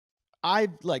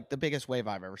like the biggest wave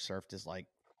I've ever surfed is like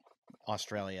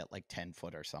Australia at like 10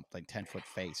 foot or something, 10-foot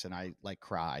face. And I like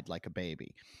cried like a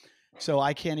baby. So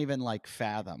I can't even like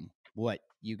fathom what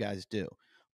you guys do.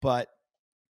 But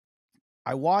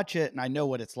I watch it and I know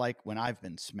what it's like when I've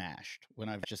been smashed, when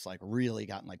I've just like really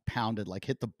gotten like pounded, like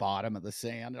hit the bottom of the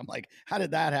sand. I'm like, how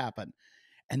did that happen?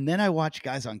 And then I watch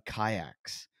guys on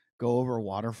kayaks go over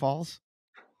waterfalls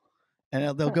and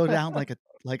they'll go down like a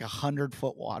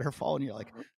 100-foot waterfall. And you're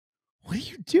like, what are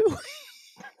you doing?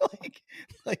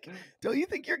 like, don't you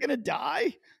think you're going to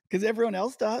die? Because everyone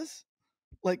else does.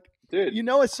 Like, dude,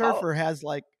 a surfer has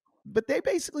like, but they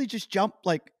basically just jump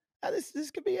like, this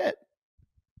could be it.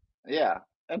 Yeah.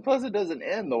 And plus it doesn't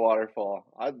end the waterfall.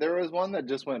 There was one that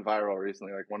just went viral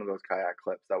recently, like one of those kayak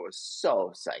clips that was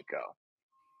so psycho.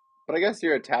 But I guess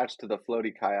you're attached to the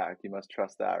floaty kayak. You must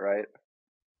trust that, right?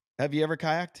 Have you ever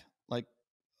kayaked? Like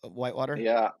whitewater?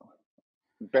 Yeah.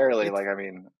 Barely.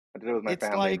 I did it with my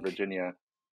family like in Virginia.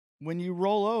 When you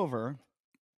roll over,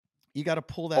 you got to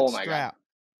pull that strap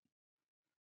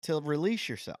to release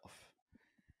yourself.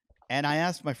 And I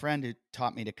asked my friend who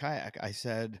taught me to kayak, I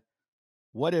said,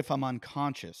 what if I'm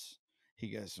unconscious?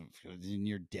 He goes, then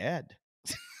you're dead.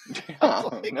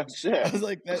 No shit. I was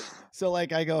like, that. So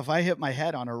like, I go, if I hit my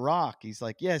head on a rock, he's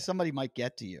like, yeah, somebody might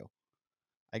get to you.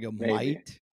 I go, Maybe.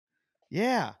 Might?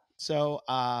 Yeah. So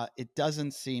it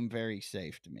doesn't seem very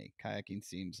safe to me. Kayaking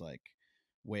seems like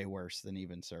way worse than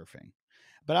even surfing.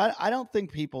 But I don't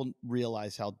think people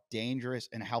realize how dangerous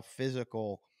and how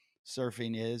physical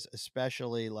surfing is,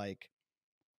 especially like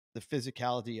the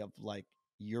physicality of like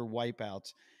your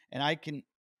wipeouts. And I can,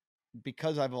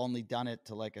 because I've only done it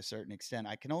to like a certain extent,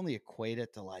 I can only equate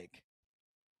it to like,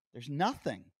 there's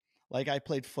nothing. Like I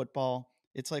played football.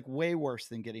 It's like way worse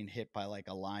than getting hit by like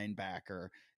a linebacker,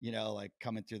 like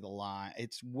coming through the line.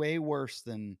 It's way worse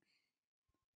than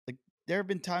like, there have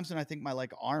been times when I think my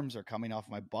like arms are coming off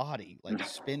my body, like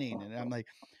spinning. And I'm like,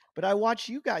 but I watch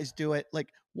you guys do it. Like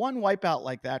one wipeout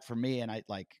like that for me. And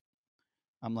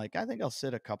I'm like, I think I'll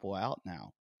sit a couple out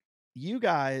now. You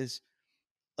guys,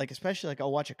 like, especially like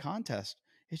I'll watch a contest.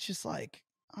 It's just like,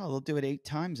 oh, they'll do it 8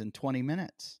 times in 20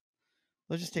 minutes.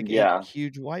 They'll just take 8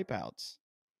 huge wipeouts.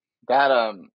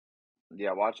 That,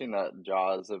 watching that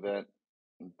Jaws event,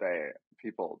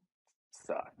 people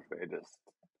suck. They just,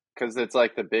 because it's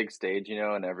like the big stage,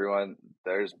 and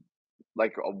there's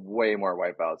like a way more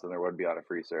wipeouts than there would be on a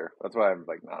free surf. That's why I'm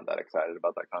like not that excited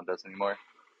about that contest anymore.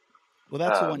 Well,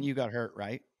 that's the one you got hurt,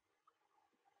 right?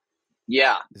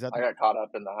 Yeah, I got caught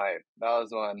up in the hype. That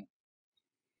was when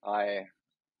I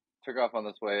took off on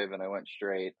this wave and I went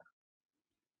straight,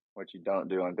 which you don't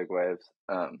do on big waves.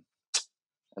 And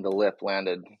the lip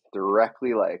landed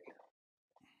directly it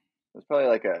was probably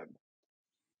like a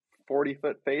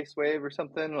 40-foot face wave or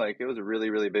something. Like it was a really,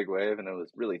 really big wave and it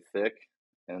was really thick.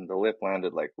 And the lip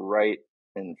landed like right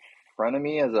in front of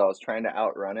me as I was trying to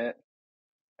outrun it.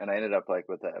 And I ended up like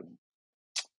with a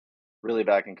really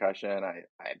bad concussion. I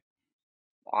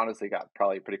honestly got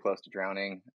probably pretty close to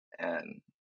drowning. And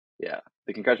yeah,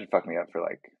 the concussion fucked me up for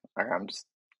like, I'm just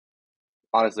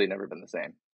honestly never been the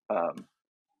same.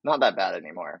 Not that bad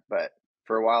anymore, but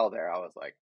for a while there, I was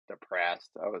like depressed.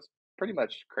 I was pretty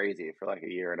much crazy for like a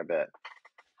year and a bit.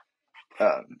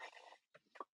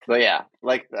 But yeah,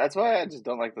 like that's why I just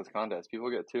don't like those contests. People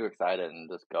get too excited and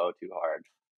just go too hard.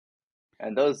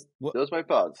 And those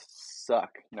wipeouts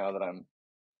suck now that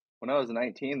when I was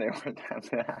 19, they weren't that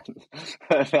bad.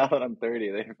 Now that I'm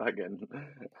 30,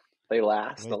 they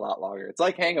last a lot longer. It's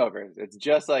like hangovers. It's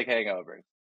just like hangovers.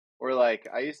 Where like,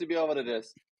 I used to be able to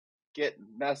just get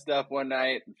messed up one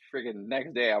night and freaking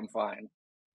next day I'm fine.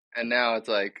 And now it's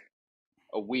like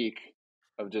a week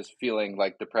of just feeling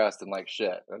like depressed and like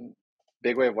shit. And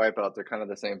big wave wipeouts are kind of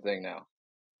the same thing now.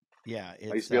 Yeah,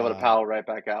 I used to be able to paddle right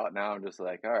back out. Now I'm just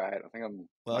like, all right, I think I'm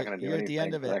not going to do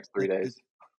anything for the next 3 days.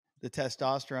 The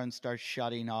testosterone starts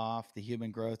shutting off. The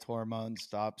human growth hormone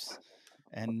stops.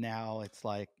 And now it's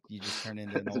like you just turn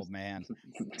into an old man.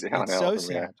 It's so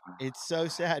sad. It's so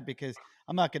sad because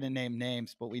I'm not going to name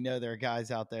names, but we know there are guys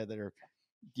out there that are,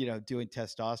 doing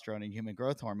testosterone and human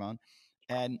growth hormone.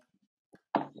 And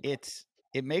it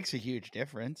makes a huge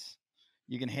difference.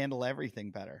 You can handle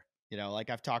everything better. Like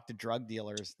I've talked to drug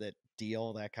dealers that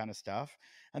deal that kind of stuff.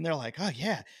 And they're like, oh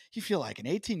yeah, you feel like an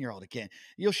 18-year-old again.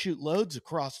 You'll shoot loads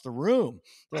across the room.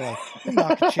 They're like, you'll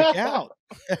knock a chick out.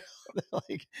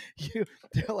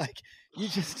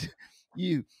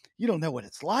 You don't know what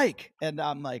it's like. And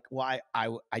I'm like, well,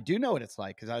 I do know what it's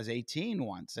like because I was 18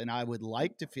 once and I would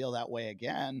like to feel that way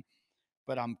again.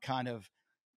 But I'm kind of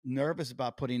nervous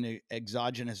about putting an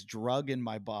exogenous drug in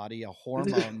my body, a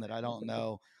hormone that I don't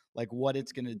know like what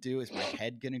it's going to do. Is my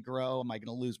head going to grow? Am I going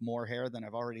to lose more hair than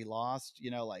I've already lost?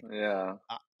 You know, like Yeah.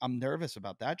 I'm nervous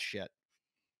about that shit.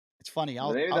 It's funny. Maybe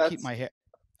I'll keep that's. my hair.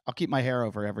 I'll keep my hair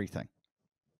over everything.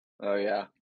 Oh yeah.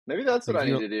 Maybe that's Like what if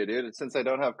I need you to do, dude. Since I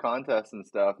don't have contests and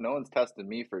stuff, no one's tested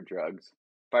me for drugs.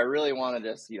 If I really want to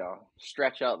just,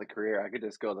 stretch out the career, I could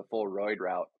just go the full roid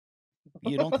route.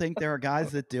 you don't think there are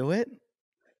guys that do it?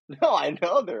 No, I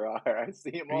know there are. I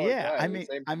see them all the Yeah, time. The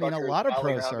same I mean, a fuckers lot of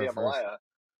paddling pro around the surfers. Himalaya.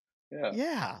 Yeah.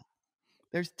 Yeah,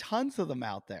 there's tons of them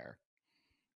out there,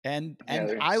 and Yeah,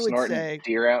 they're I would snorting say,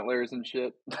 deer antlers and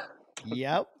shit.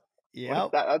 yep, What's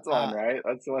yep. that? That's one, right?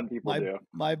 That's the one people My do.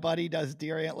 my buddy does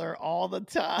deer antler all the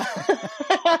time,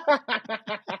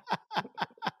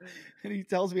 and he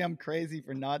tells me I'm crazy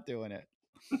for not doing it.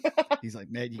 He's like,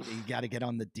 man, you got to get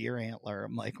on the deer antler.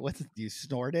 I'm like, do you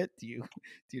snort it? Do you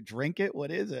drink it?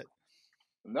 What is it?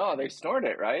 No, they snort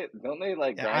it, right? Don't they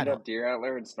like Yeah, I grind don't. up deer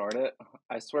antler and snort it?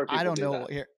 I swear I people don't do know.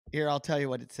 that. Here, I'll tell you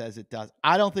what it says. It does.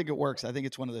 I don't think it works. I think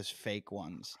it's one of those fake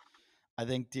ones. I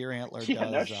think deer antler Yeah,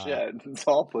 no does. shit. It's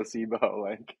all placebo.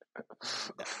 Like,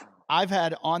 I've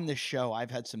had on the show.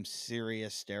 I've had some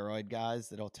serious steroid guys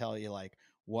that'll tell you like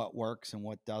what works and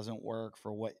what doesn't work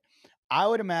for what. I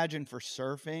would imagine for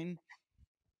surfing,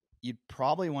 you'd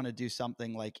probably want to do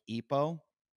something like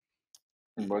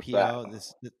what's that?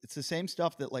 EPO. It's the same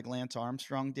stuff that like Lance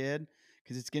Armstrong did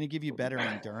because it's going to give you better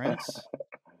endurance.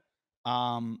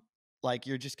 Like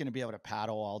you're just going to be able to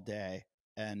paddle all day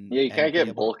Yeah, you and can't be get able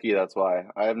to. bulky. That's why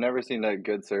I have never seen a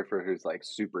good surfer who's like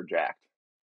super jacked.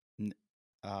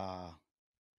 Uh,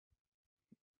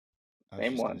 I was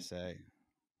Name just going to one. say,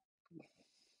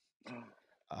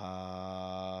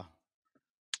 uh,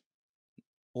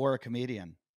 or a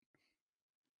comedian,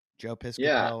 Joe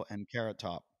Yeah, Piscopo and Carrot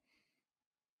Top.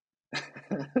 that's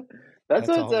That's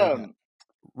what's all we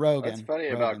got. that's funny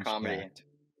about Rogan's comedy. jacked.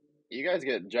 You guys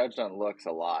get judged on looks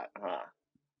a lot, huh?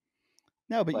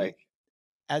 No, but Like,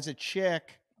 as a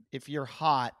chick, if you're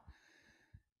hot,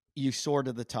 you soar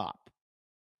to the top.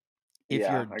 If you're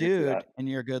yeah, a I can see dude that. and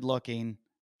you're good looking,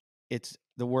 it's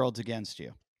the world's against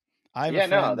you. I have a Yeah,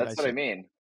 no, friend that that's what I mean.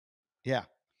 yeah.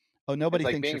 Oh, It's nobody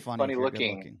like thinks you're being funny funny if you're good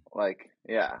looking. looking. Like,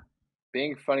 yeah,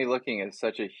 being funny looking is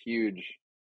such a huge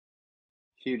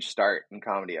start in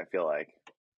comedy. I feel like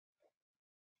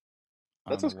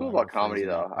that's what's cool Underwater, we're about comedy, freezing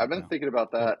up though. I've right been now. thinking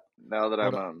about Hold that now that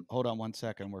hold I'm on, hold on 1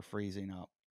 second. We're freezing up.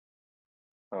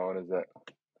 Oh, what is it?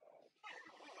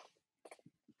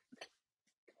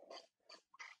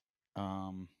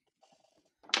 Um,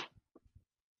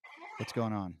 what's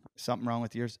going on? Something wrong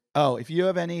with yours? Oh, if you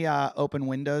have any open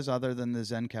windows other than the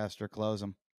Zencaster, close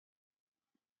them.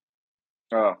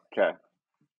 Oh, okay.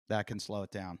 That can slow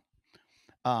it down.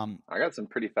 I got some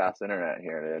pretty fast internet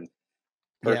here, dude.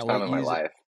 Yeah, First well, time in my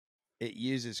life. it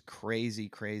uses crazy,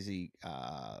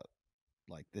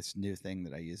 like this new thing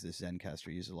that I use. This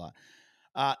Zencaster uses a lot.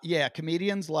 Yeah,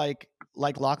 comedians like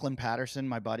Lachlan Patterson,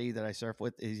 my buddy that I surf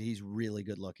with, he's really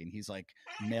good looking. He's like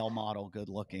male model good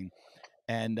looking,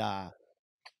 and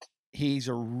he's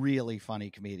a really funny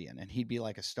comedian, and he'd be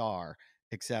like a star,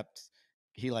 except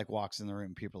he like walks in the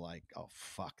room, people are like, oh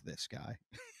fuck this guy.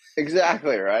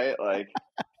 Exactly, right? Like,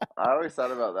 I always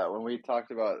thought about that when we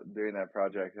talked about doing that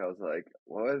project. I was like,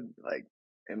 what? Like,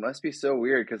 it must be so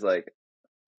weird because, like,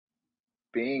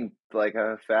 being like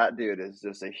a fat dude is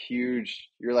just a huge,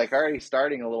 you're like already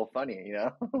starting a little funny, Oh,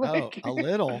 Like, a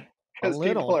because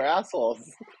people little, are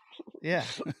assholes. yeah.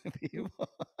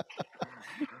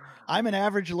 I'm an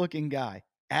average looking guy.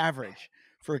 Average.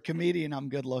 For a comedian, I'm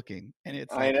good looking. And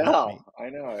it's I like hurt know, me. I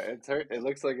know. It's hurt. It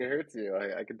looks like it hurts you.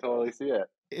 I can totally see it.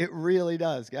 It really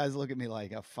does. Guys look at me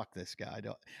like, oh fuck this guy. I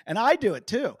don't and I do it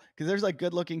too. Because there's like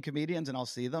good looking comedians and I'll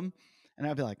see them and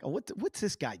I'll be like, oh, what's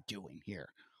this guy doing here?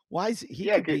 Why is he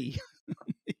Yeah, could be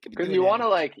he could be because doing you want to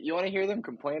anything. like you want to hear them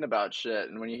complain about shit,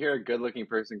 and when you hear a good-looking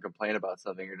person complain about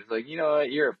something, you're just like, you know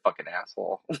what, you're a fucking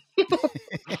asshole.